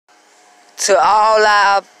To all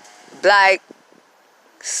our black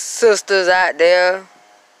sisters out there,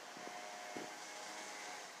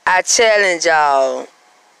 I challenge y'all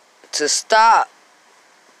to stop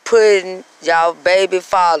putting y'all baby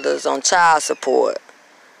fathers on child support.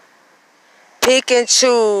 Pick and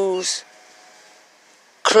choose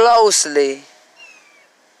closely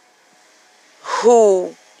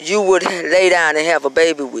who you would lay down and have a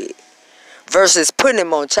baby with versus putting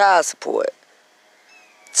them on child support.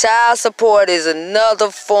 Child support is another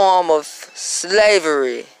form of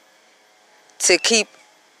slavery to keep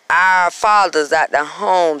our fathers at the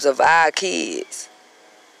homes of our kids.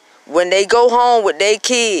 When they go home with their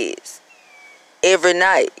kids every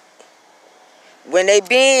night, when they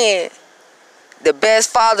being the best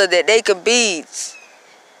father that they could be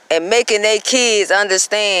and making their kids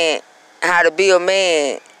understand how to be a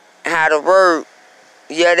man, how to work.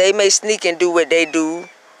 Yeah, they may sneak and do what they do,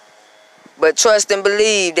 but trust and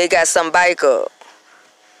believe they got some bike up.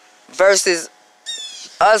 Versus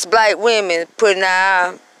us black women putting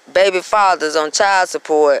our baby fathers on child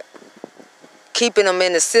support, keeping them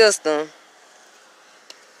in the system.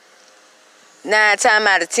 9 times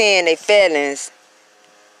out of 10, they felons.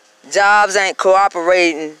 Jobs ain't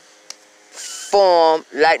cooperating for them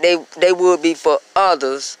like they would be for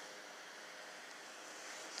others.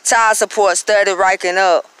 Child support started ranking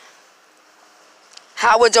up.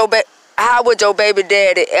 How would your baby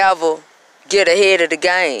daddy ever get ahead of the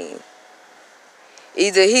game?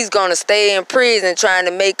 Either he's gonna stay in prison trying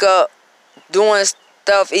to make up, doing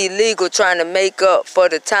stuff illegal, trying to make up for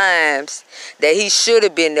the times that he should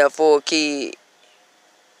have been there for a kid.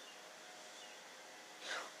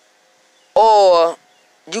 Or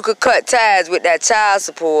you could cut ties with that child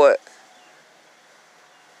support.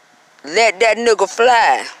 Let that nigga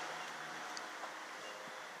fly.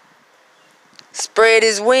 Spread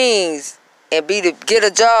his wings and get a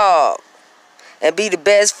job and be the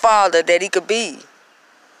best father that he could be.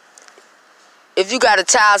 If you got a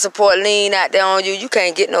child support lien out there on you, you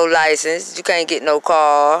can't get no license. You can't get no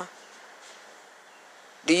car.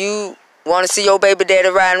 Do you want to see your baby daddy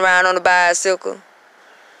riding around on a bicycle?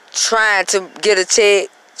 Trying to get a check,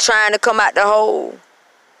 trying to come out the hole?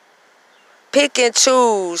 Pick and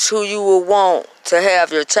choose who you will want to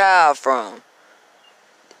have your child from.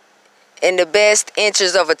 In the best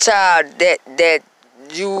interest of a child that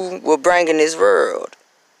you will bring in this world.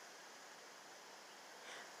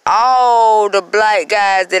 All the black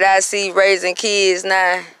guys that I see raising kids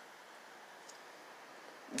now,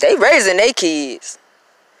 they raising their kids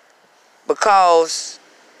because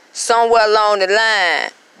somewhere along the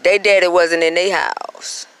line, their daddy wasn't in their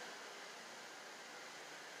house.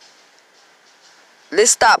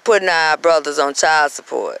 Let's stop putting our brothers on child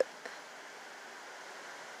support.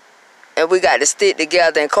 And we got to stick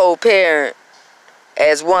together and co-parent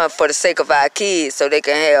as one for the sake of our kids so they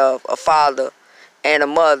can have a father and a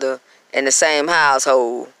mother in the same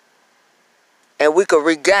household. And we could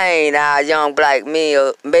regain our young black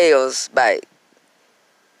males back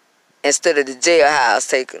instead of the jailhouse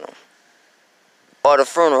taking them or the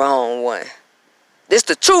funeral home one. This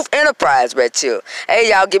the Truth Enterprise right here. Hey,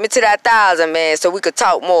 y'all, get me to that 1,000, man, so we could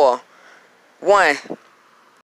talk more. 1.